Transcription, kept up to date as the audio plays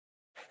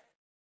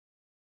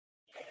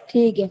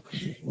ठीक है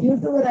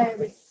यूट्यूबर है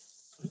भाई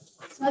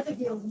साथ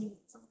क्यों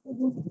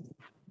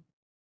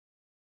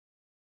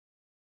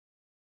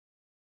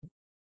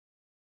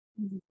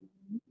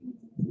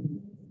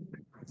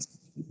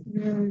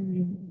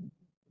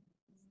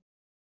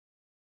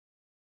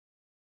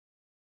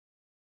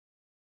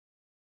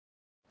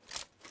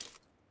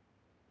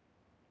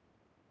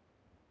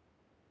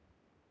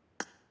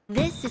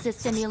This is a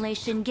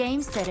simulation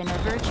game set in a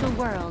virtual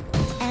world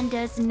and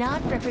does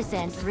not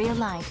represent real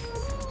life.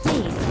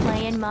 Please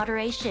play in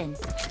moderation,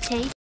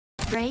 take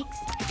breaks,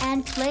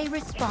 and play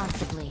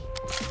responsibly.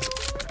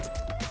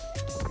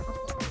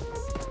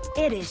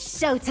 It is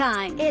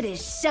showtime! It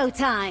is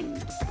showtime!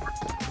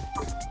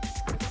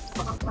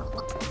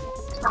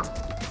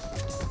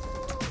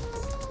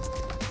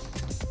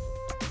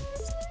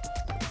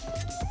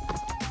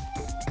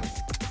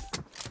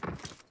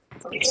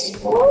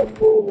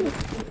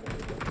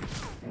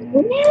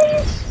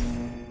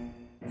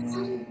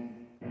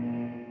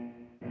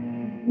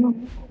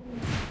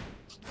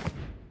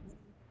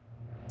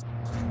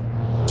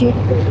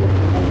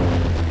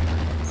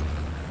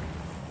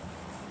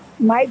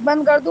 Mic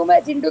बंद कर दूं मैं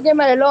चिंटू के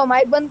मैं hello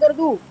mic बंद कर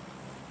दूं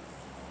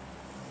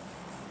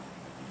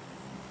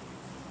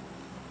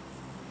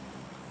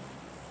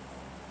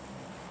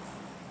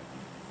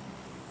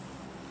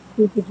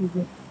ठीक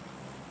है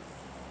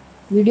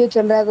वीडियो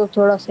चल रहा है तो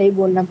थोड़ा सही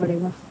बोलना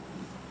पड़ेगा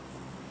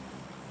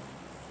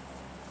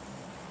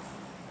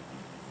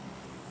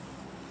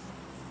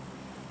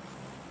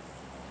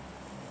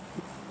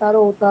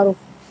उतारो उतारो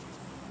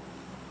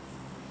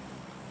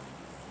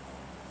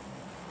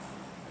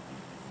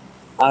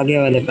आगे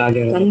वाले पे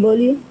आगे वाले हम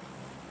बोलिए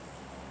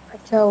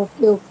अच्छा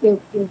ओके ओके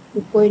ओके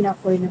ओके कोई ना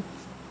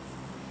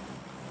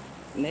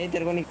नहीं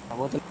तेरे को नहीं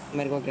वो तो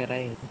मेरे को कह रहा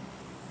है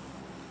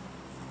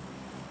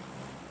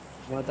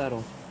बता रहा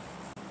हूँ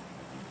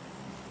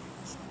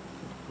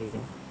ठीक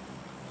है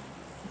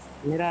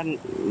मेरा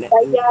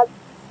भाई यार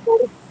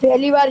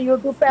पहली बार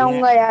यूट्यूब पे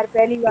आऊंगा यार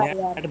पहली बार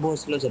यार नेट बहुत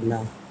स्लो चल रहा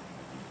है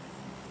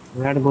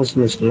नेट बहुत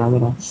स्लो चल रहा है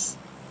मेरा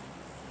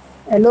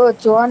हेलो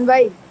चौहान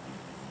भाई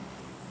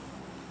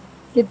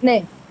कितने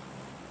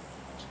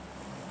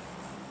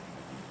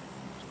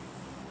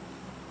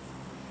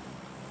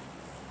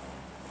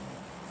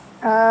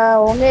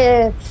होंगे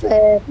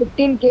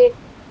 15K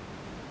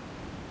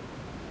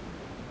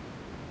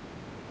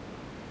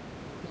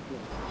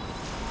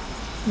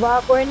वाह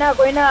कोई ना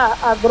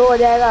ग्रो हो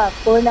जाएगा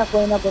कोई ना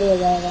ग्रो हो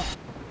जाएगा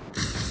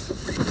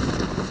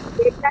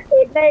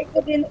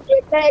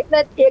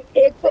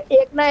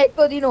एक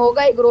तो दिन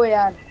होगा ही ग्रो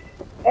यार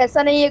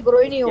ऐसा नहीं है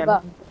ग्रो ही नहीं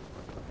होगा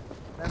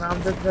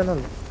नाम से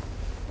चैनल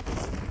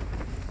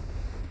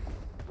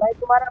भाई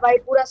तुम्हारा भाई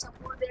पूरा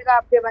सपोर्ट देगा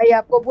आपके भाई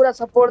आपको पूरा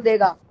सपोर्ट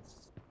देगा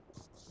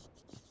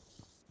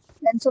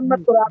टेंशन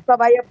मत करो आपका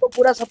भाई आपको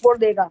पूरा सपोर्ट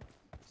देगा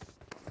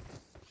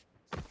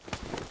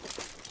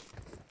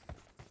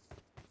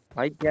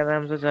भाई क्या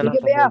नाम से चैनल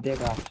ठीक है भैया सपोर्ट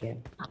देगा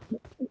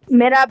आपके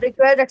मेरा आप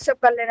रिक्वेस्ट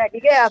एक्सेप्ट कर लेना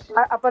ठीक है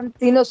अपन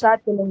तीनों साथ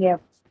चलेंगे अब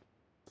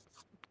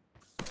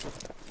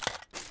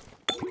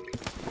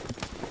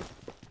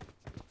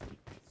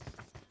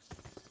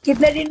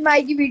कितने दिन में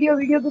आएगी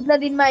वीडियो कितना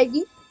दिन में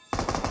आएगी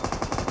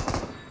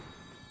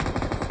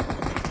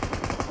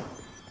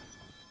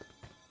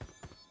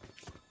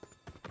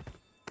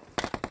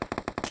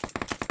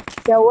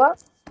क्या हुआ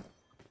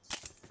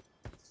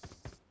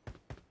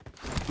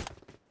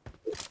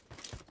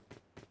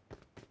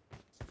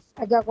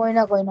अच्छा कोई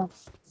ना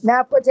मैं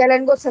आपको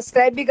चैनल को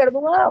सब्सक्राइब भी कर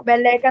दूंगा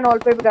बेल आइकन ऑल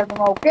पे भी कर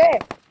दूंगा ओके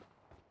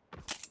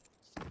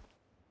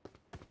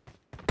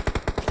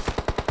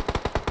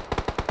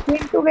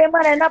चिंटू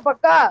गेमर है ना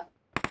पक्का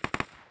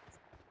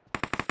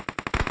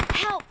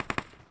Help!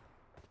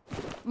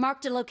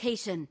 Marked a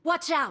location.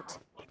 Watch out!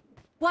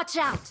 Watch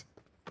out!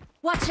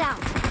 Watch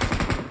out!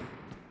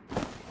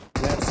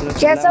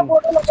 कैसा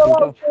फोटो लगा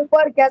हुआ उसके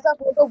ऊपर कैसा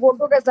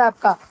फोटो कैसा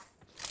आपका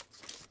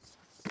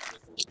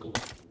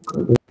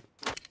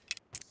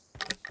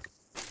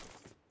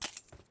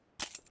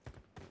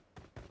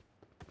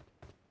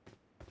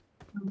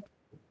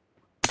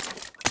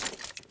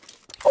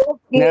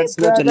okay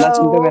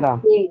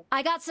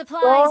I got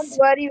supplies. Don't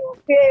worry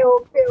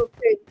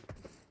okay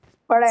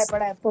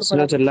पड़ा है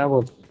स्लो चल रहा है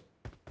बहुत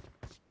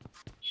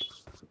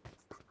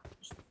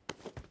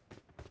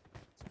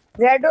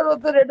रेडो हो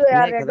तो रेडो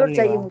यार रेडो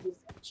चाहिए मुझे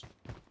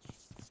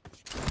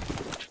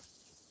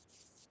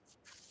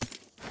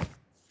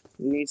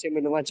नीचे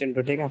मिलूंगा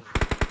चिंटू ठीक है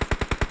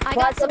I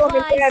got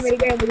supplies. मिल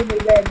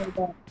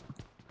गया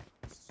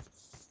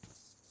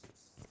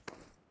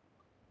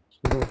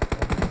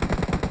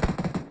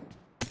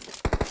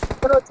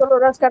चलो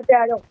रश करते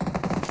आ जाओ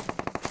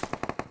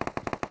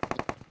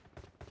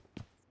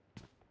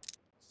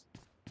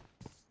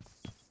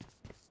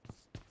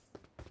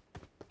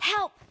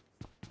Help!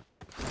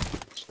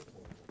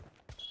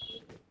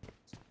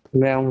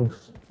 मैं हूँ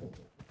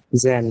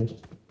जैन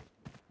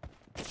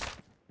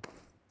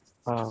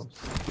हाँ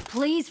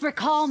Please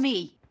recall me.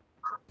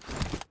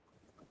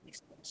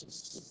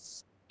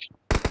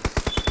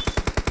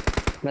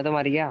 मैं तो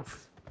मर गया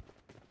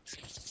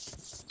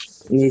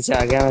नीचे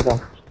आ गया मैं तो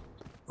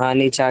हाँ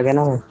नीचे आ गया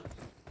ना मैं।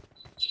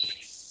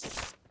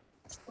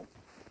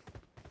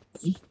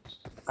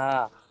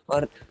 हाँ।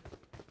 और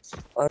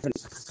और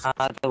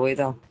हाँ तो वही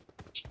तो।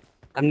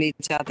 अब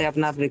नीचे आते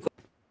अपना आप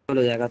रिकॉल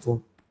हो जाएगा तू।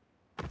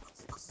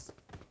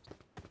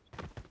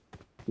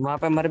 वहां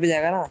पे मर भी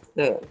जाएगा ना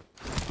तो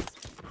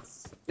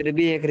फिर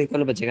भी एक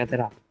रिकॉल बचेगा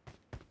तेरा।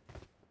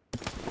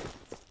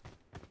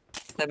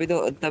 तभी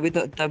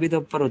तो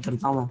ऊपर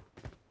उतरता हूँ मैं।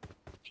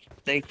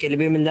 तो एक किल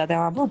भी मिल जाता है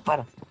वहां पे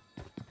ऊपर।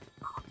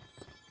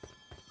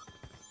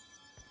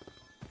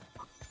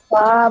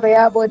 हाँ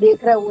भैया वो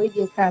देख रहा है, वही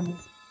देख रहा है हमें।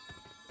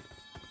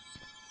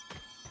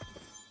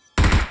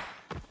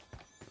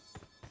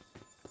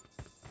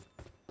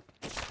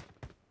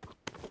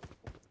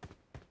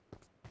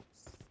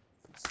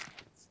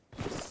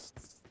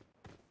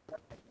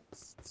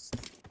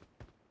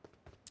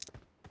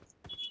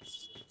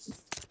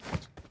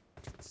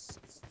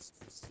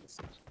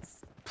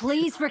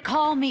 Please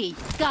recall me.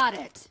 Got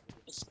it.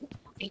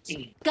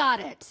 Got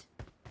it.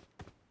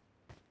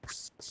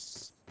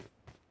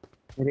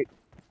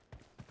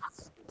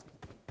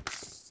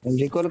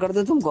 Recall कर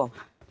दो तुमको।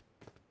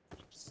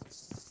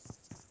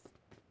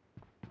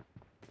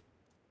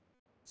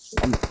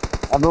 अब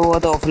अब वो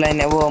तो ऑफलाइन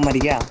है, वो मर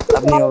गया।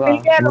 अब नहीं होगा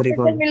मिल गया, वो लोकेशन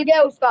रिकॉल। मिल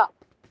गया उसका।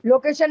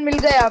 लोकेशन मिल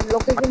गया,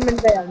 लोकेशन मिल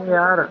गया।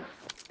 यार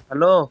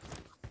हेलो।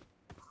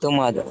 तुम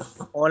आ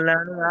जाओ।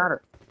 ऑनलाइन हूँ यार।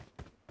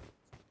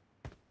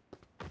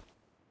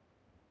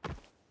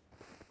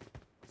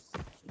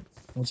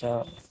 अच्छा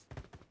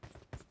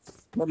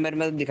वो मेरे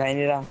में तो दिखाई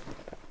नहीं रहा।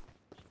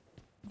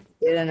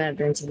 तेरा ना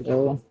tension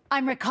low.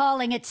 I'm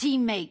recalling a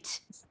teammate.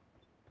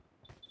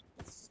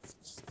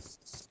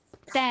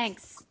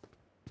 Thanks.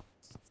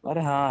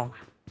 अरे हाँ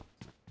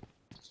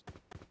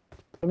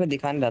तुम्हें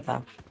दिखा नहीं रहा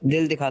था।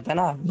 दिल दिखाता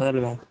ना बगल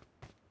में।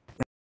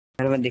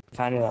 मेरे में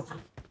दिखा नहीं रहा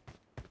था।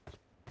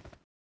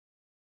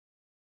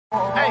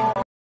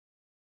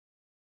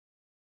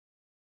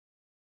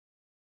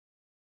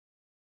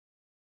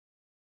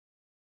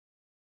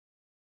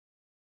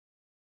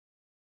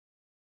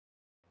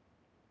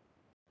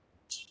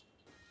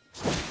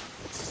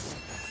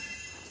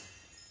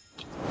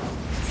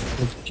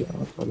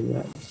 क्या कर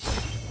यार।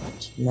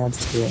 मैच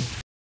किया।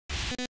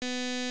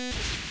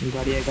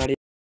 गाड़ी है गाड़ी।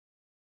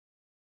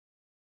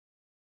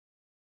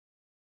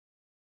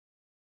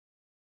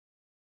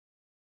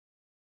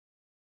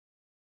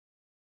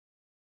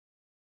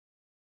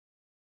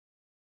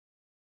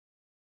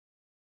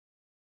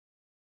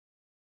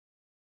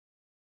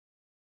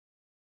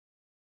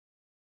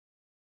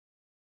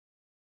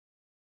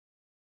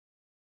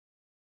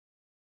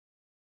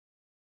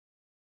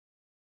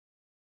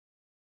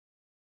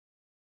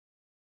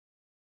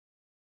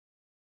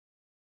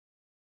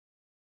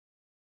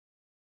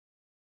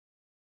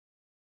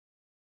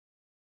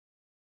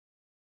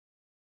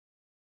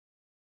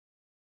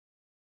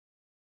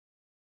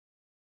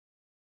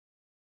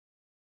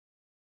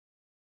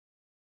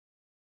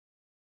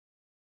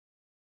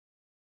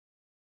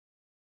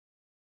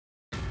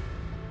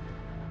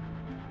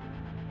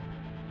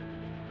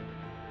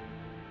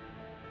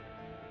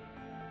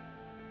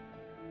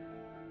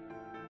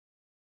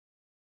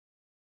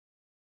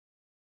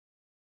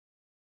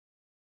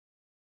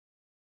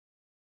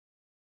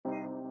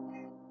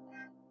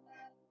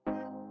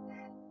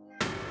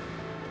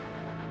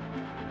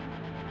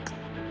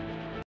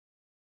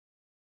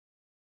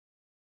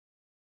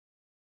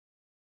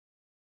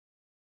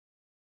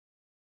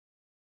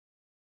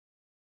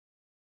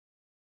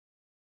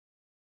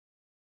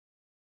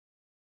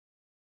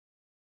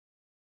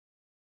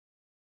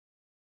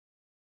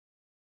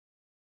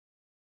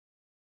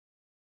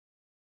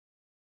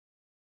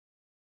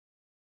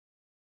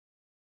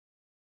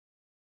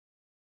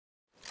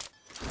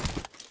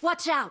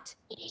 Watch out.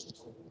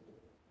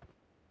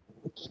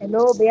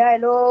 हेलो भैया,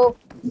 हेलो।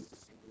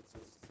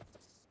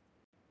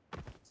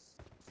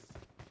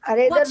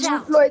 अरे इधर Watch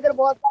लूट out. लो, इधर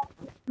बहुत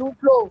सारा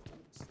लूट लो।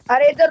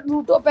 अरे इधर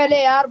लूटो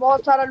पहले यार,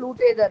 बहुत सारा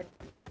लूट है इधर।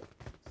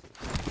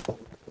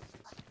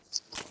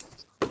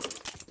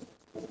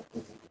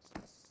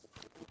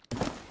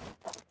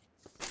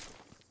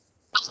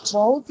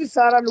 बहुत ही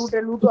सारा लूट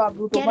है, लूटो आप,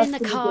 लूटो Get in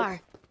the मस्त लूटो। car.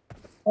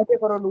 मजे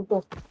करो,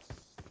 लूटो।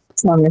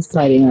 सामने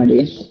फायरिंग आ रही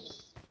है।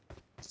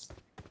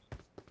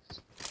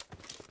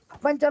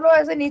 अपन चलो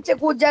ऐसे नीचे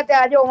कूद जाते,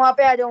 आ जाओ वहां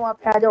पे, आ जाओ वहां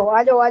पे, आ जाओ,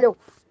 आ जाओ, आ जाओ।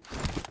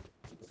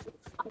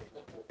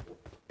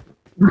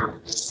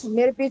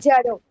 मेरे पीछे आ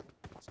जाओ,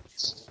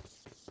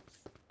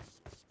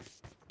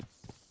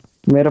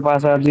 मेरे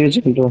पास आ जाइए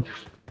चिंटू।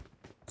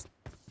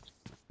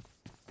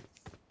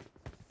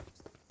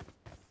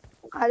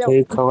 आ जाओ,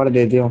 कोई खबर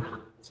दे दियो।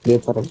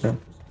 देता रहता है।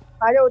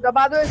 आ जाओ,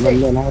 दबा दो इसे।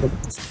 बंदे ना मेरे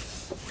पास।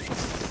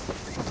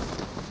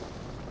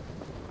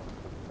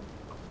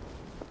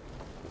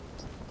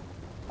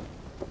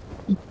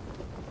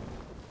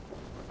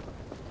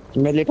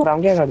 मैं लेकर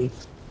आऊँ क्या गाड़ी।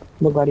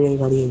 वो गाड़ी है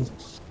गाड़ी है।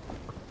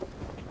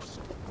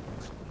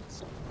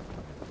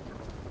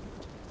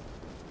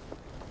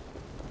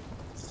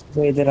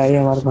 वो इधर आई है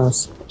हमारे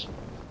पास।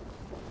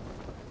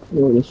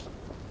 वो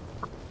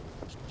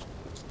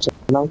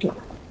चलाऊँ क्या।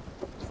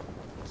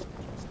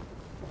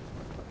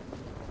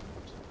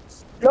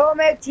 लो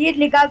मैं एक चीज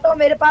निकालता हूँ,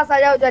 मेरे पास आ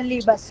जाओ जल्दी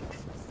बस।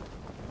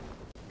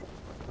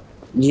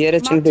 ये रे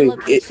चिंटू,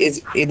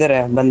 इधर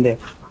है बंदे।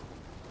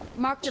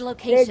 Marked a अरे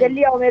location.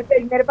 जल्दी आओ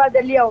मेरे पास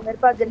जल्दी आओ, मेरे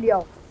पास जल्दी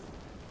आओ।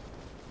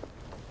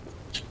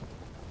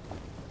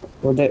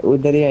 उधर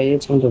उधर ही आइए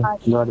चिंटू, हाँ,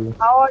 दौड़ लो।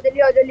 आओ जल्दी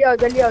आओ जल्दी आओ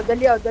जल्दी आओ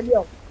जल्दी आओ जल्दी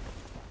आओ।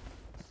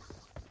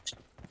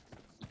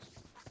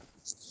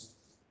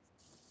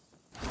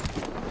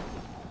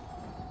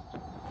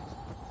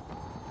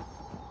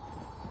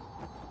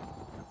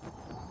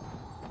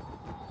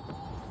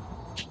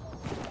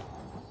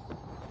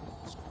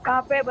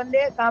 कहाँ पे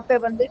बंदे, कहाँ पे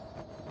बंदे?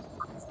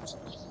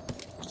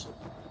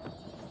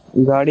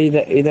 गाड़ी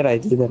इधर इधर आई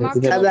थी, इधर Marked a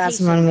इधर। अब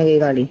आसमान location. में गई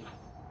गाड़ी।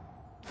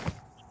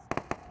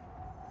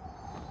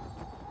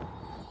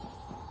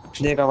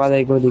 देख आवाज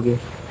आई गोली की,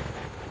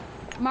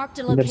 Marked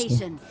a इधर से।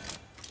 location.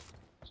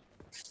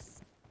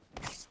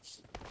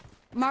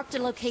 Marked a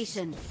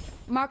location.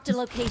 Marked a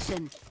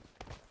location.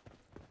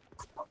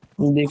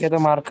 देखे तो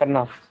मार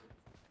करना।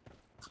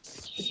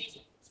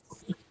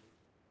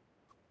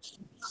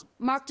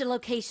 Marked a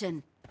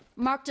location.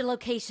 Marked a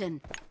location.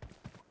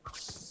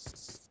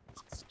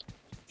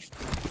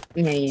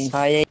 नहीं है।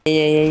 हाँ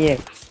ये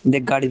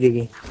देख गाड़ी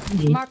दिखी।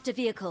 Marked a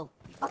vehicle.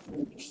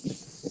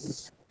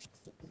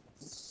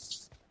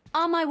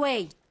 On my way.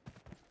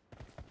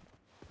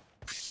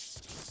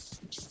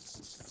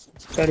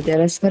 चढ़ जा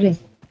रस करे।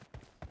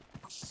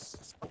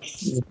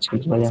 अच्छा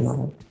बजाना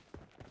है।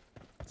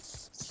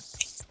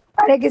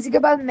 अरे किसी के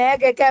पास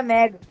मैग है क्या?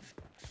 मैग?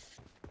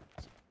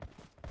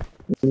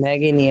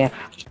 मैगी नहीं है।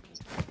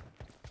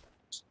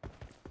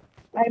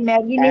 अरे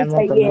मैगी नहीं एमो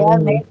तो चाहिए यार,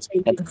 नहीं। मैग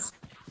चाहिए।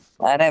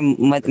 अरे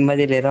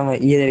मजे ले रहा हूँ मैं,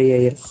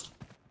 ये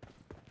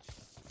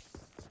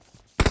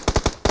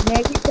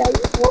मैगी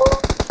चाहिए। ओ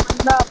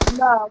बंदा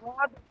बंदा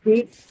बहुत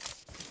ठीक।